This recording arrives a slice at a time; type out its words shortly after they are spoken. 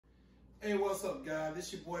Hey, what's up, guys?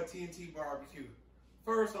 This your boy TNT Barbecue.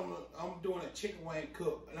 First, I'm doing a chicken wing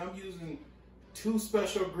cook, and I'm using 2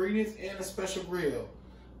 special ingredients and a special grill.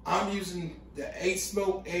 I'm using the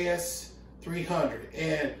Asmoke AS300,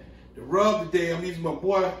 and the rub today I'm using my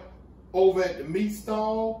boy over at the meat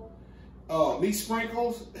stall, meat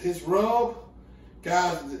sprinkles. His rub,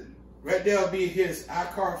 guys, right there will be his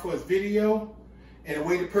iCard for his video, and the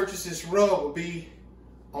way to purchase this rub will be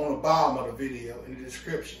on the bottom of the video in the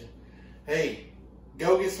description. Hey,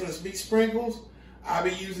 go get some of this meat sprinkles. I'll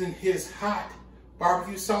be using his hot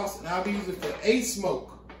barbecue sauce, and I'll be using for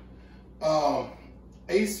Asmoke.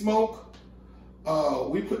 Asmoke,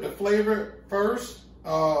 we put the flavor first.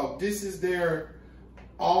 This is their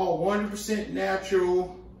all 100%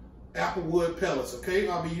 natural applewood pellets, okay?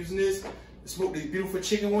 I'll be using this to smoke these beautiful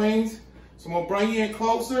chicken wings. So I'm gonna bring you in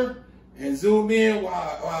closer and zoom in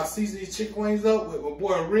while I season these chicken wings up with my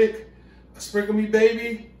boy Rick, Sprinkle Me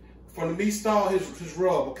Baby, from the meat stall, his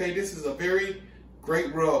rub, okay? This is a very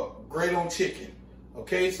great rub, great on chicken,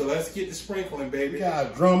 okay? So let's get the sprinkling, baby. We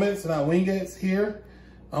got drummets and our wingettes here.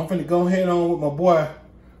 I'm finna go ahead on with my boy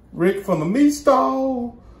Rick from the meat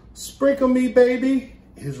stall, Sprinkle Me Baby,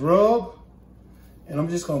 his rub. And I'm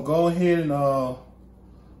just gonna go ahead and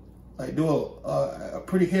like do a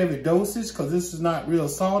pretty heavy dosage, because this is not real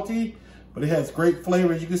salty, but it has great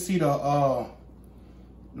flavor. As you can see,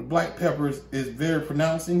 the black pepper is very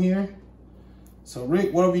pronounced in here. So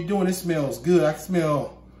Rick, what are we doing? It smells good. I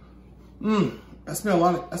smell, I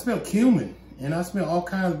smell cumin, and I smell all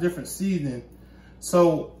kinds of different seasoning.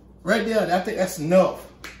 So right there, I think that's enough.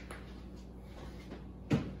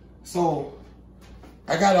 So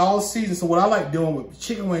I got it all seasoned. So what I like doing with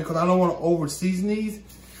chicken wing, because I don't want to over season these,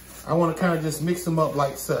 I want to kind of just mix them up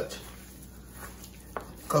like such.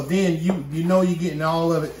 Because then you know you're getting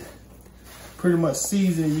all of it pretty much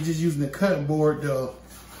seasoned. You're just using the cutting board to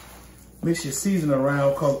mix your seasoning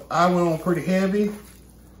around, because I went on pretty heavy.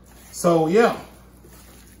 So yeah.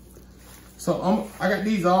 So I got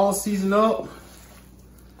these all seasoned up.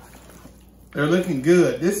 They're looking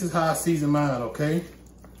good. This is how I season mine, okay?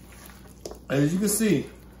 As you can see,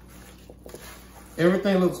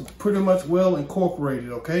 everything looks pretty much well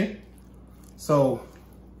incorporated, okay? So,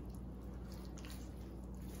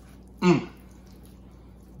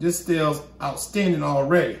 this smells outstanding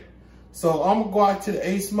already. So I'm gonna go out to the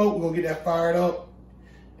Asmoke. We're gonna get that fired up,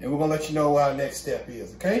 and we're gonna let you know what our next step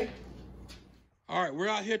is, okay? All right, we're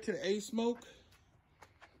out here to the Asmoke.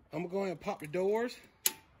 I'm gonna go ahead and pop the doors.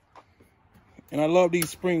 And I love these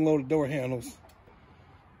spring-loaded door handles.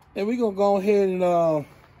 And we're gonna go ahead and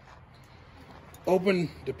open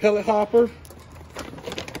the pellet hopper.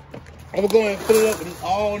 I'm gonna go ahead and fill it up with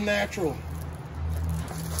all natural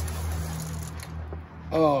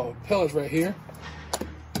pellets right here.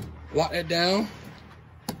 Lock that down.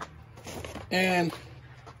 And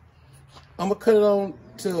I'm gonna cut it on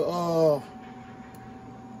to,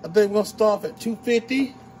 I think we're gonna start at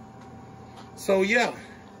 250. So yeah,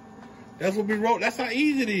 that's what we wrote. That's how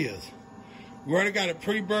easy it is. We already got it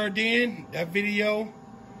pre-burned in. That video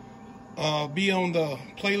be on the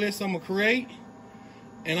playlist I'm gonna create.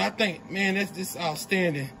 And I think, man, that's just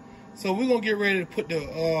outstanding. So we're gonna get ready to put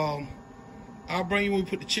the, I'll bring you when we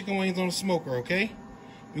put the chicken wings on the smoker, okay?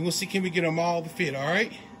 We're gonna see, can we get them all to fit, all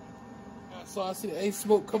right? So I see the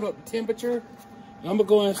Asmoke coming up to temperature. And I'm gonna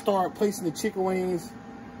go ahead and start placing the chicken wings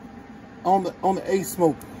on the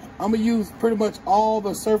Asmoke. I'm gonna use pretty much all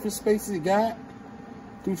the surface spaces it got,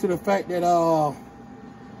 due to the fact that,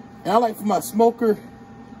 and I like for my smoker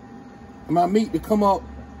and my meat to come up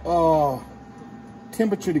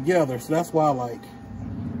temperature together, so that's why I like.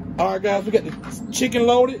 All right, guys, we got the chicken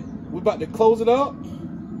loaded. We're about to close it up.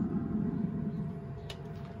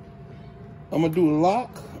 I'm gonna do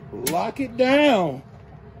lock it down.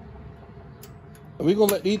 And we're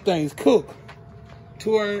gonna let these things cook.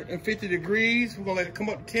 250 degrees. We're gonna let it come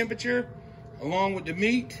up to temperature along with the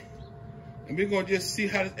meat. And we're gonna just see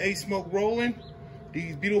how this Asmoke rolling.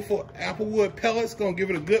 These beautiful applewood pellets gonna give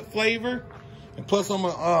it a good flavor. And plus I'm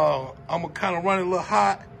gonna kind of run it a little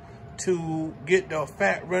hot to get the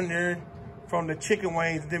fat running from the chicken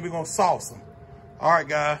wings, and then we're gonna sauce them. All right,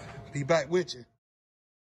 guys, be back with you.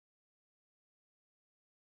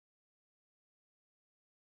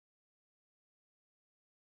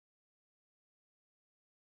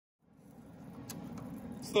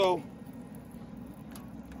 So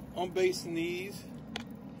I'm basting these,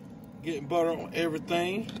 getting butter on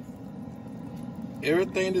everything.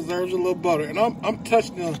 Everything deserves a little butter, and I'm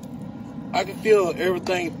touching them. I can feel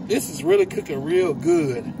everything. This is really cooking real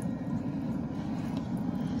good.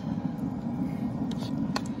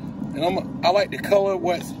 And I like the color,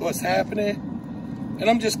 what's happening. And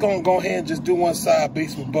I'm just gonna go ahead and just do one side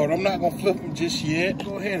based with butter. I'm not gonna flip them just yet.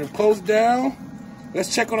 Go ahead and close it down.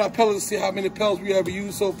 Let's check on our pellets to see how many pellets we ever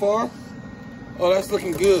used so far. Oh, that's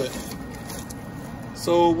looking good.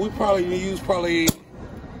 So we probably use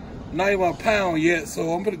not even a pound yet.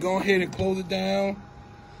 So I'm gonna go ahead and close it down.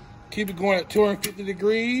 Keep it going at 250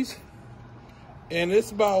 degrees. And it's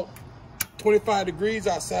about 25 degrees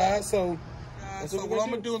outside. So what I'm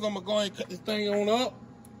gonna do is I'm gonna go ahead and cut this thing on up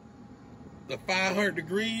to 500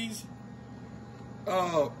 degrees.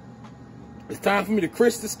 It's time for me to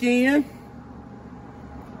crisp the skin.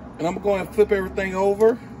 And I'm gonna go ahead and flip everything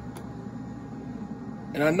over.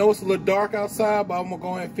 And I know it's a little dark outside, but I'm gonna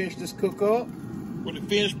go ahead and finish this cook up. With the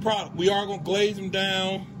finished product, we are gonna glaze them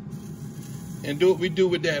down and do what we do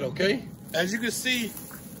with that, okay? As you can see,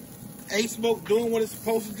 Asmoke doing what it's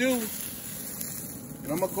supposed to do.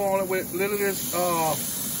 And I'm gonna go on with a little of this,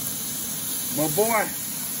 my boy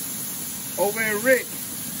over there, Rick.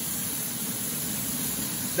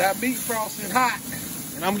 That meat frosting hot.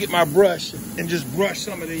 And I'm gonna get my brush and just brush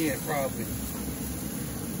some of it in, probably.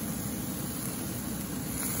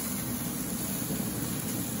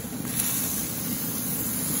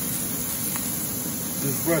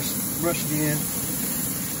 Just brush it in.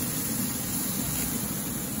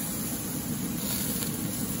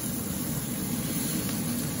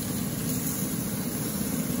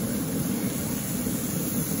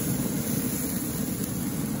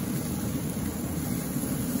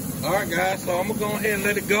 All right, guys, so I'm gonna go ahead and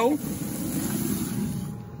let it go.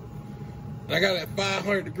 I got it at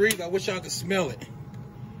 500 degrees. I wish y'all could smell it.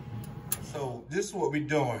 So this is what we're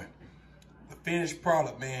doing. The finished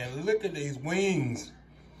product, man. Look at these wings.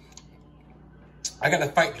 I gotta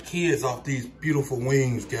fight the kids off these beautiful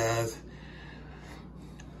wings, guys.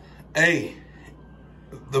 Hey,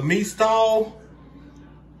 the meat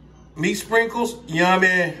sprinkles,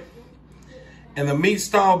 yummy. And the meat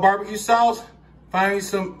stall barbecue sauce, find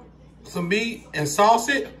some meat and sauce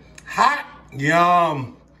it, hot,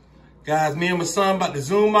 yum. Guys, me and my son about to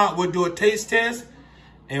zoom out. We'll do a taste test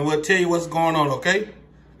and we'll tell you what's going on, okay?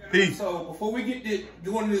 Peace. So before we get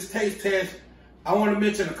doing this taste test, I want to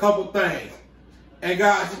mention a couple things. And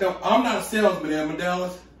guys, you know, I'm not a salesman, am I,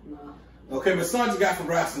 Dallas? No. Okay, my son just got from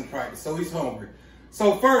wrestling practice, so he's hungry.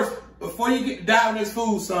 So first, before you get down this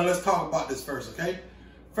food, son, let's talk about this first, okay?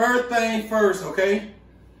 First thing first, okay?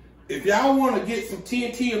 If y'all want to get some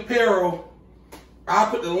TNT apparel,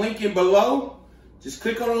 I'll put the link in below. Just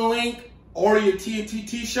click on the link, order your TNT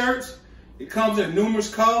t-shirts. It comes in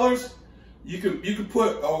numerous colors. You can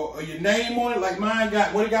put your name on it, like mine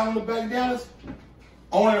got. What it got on the back, Dallas?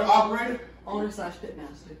 Owner, operator.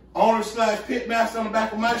 Owner/pitmaster. Owner/pitmaster on the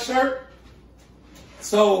back of my shirt.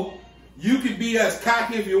 So you can be as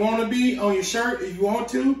cocky if you want to be on your shirt if you want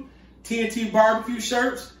to. TNT barbecue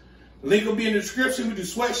shirts. Link will be in the description. We do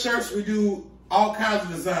sweatshirts. We do all kinds of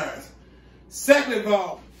designs. Second of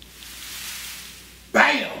all,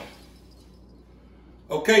 bam.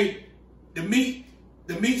 Okay, the meat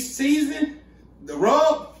seasoning, the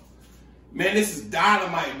rub, man, this is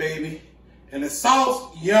dynamite, baby. And the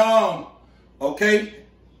sauce, yum. Okay,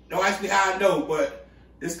 don't ask me how I know, but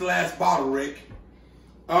this is the last bottle, Rick.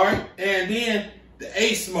 All right, and then the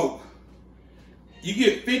Asmoke. You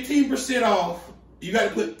get 15% off. You got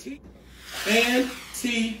to put T and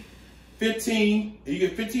T 15. And you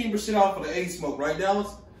get 15% off of the Asmoke, right,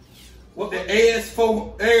 Dallas? What the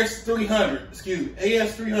AS300? Excuse me,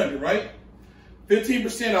 AS300, right?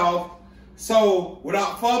 15% off. So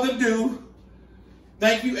without further ado,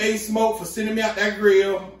 thank you, Asmoke, for sending me out that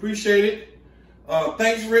grill. Appreciate it.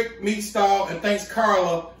 Thanks, Rick Meat Stall, and thanks,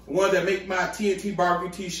 Carla, the one that make my TNT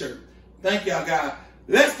barbecue t-shirt. Thank y'all, guys.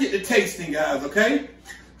 Let's get to tasting, guys, okay?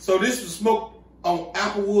 So this was smoked on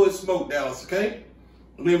applewood smoke, Dallas, okay?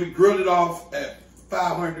 And then we grilled it off at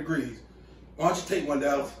 500 degrees. Why don't you take one,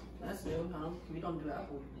 Dallas? That's new, huh? We don't do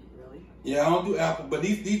apple, really. Yeah, I don't do apple, but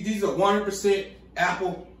these are 100%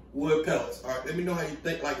 apple wood pellets. All right, let me know how you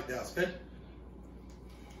think like it, Dallas, okay?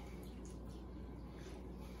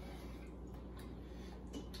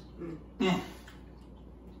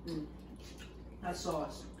 That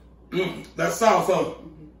sauce. That sauce, huh?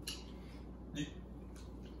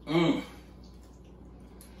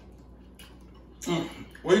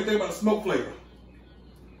 What do you think about the smoke flavor?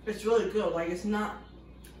 It's really good. Like it's not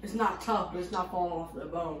tough, but it's not falling off the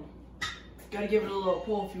bone. Gotta give it a little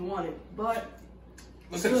pull if you want it, but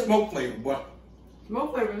let's say the smoke flavor, boy.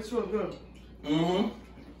 Smoke flavor, it's really good.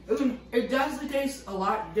 It definitely tastes a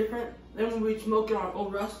lot different than when we smoke it on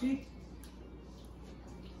Old Rusty.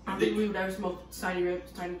 I think we would ever smoke tiny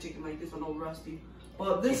ribs, tiny chicken like this on Old Rusty.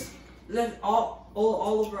 But this, all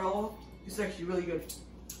overall, it's actually really good.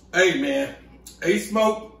 Hey man,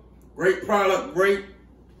 Asmoke, great product, great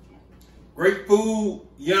food,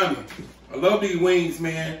 yummy. I love these wings,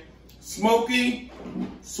 man. Smoky,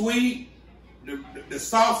 sweet. The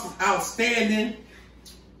sauce is outstanding.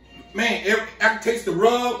 Man, I can taste the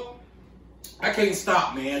rub. I can't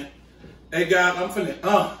stop, man. Hey guys, I'm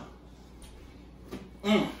finna,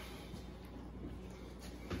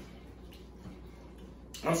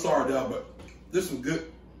 I'm sorry, dog, but this is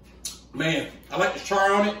good. Man, I like the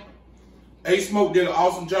char on it. Asmoke did an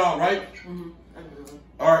awesome job, right? Mm-hmm.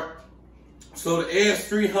 All right. So the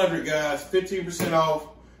AS300, guys, 15% off.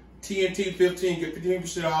 TNT 15, get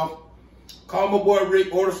 15% off. Call my boy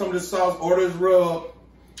Rick, order some of this sauce, order his rub.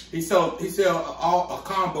 He sell a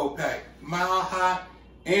combo pack, Mile High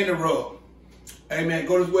and the rub. Hey man,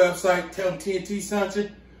 go to his website, tell him TNT sent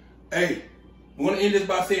you. Hey, we want to end this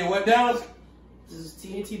by saying what, Dallas? This is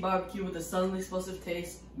TNT barbecue with a suddenly explosive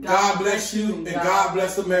taste. God bless you and God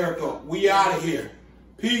bless America. We out of here.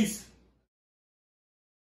 Peace.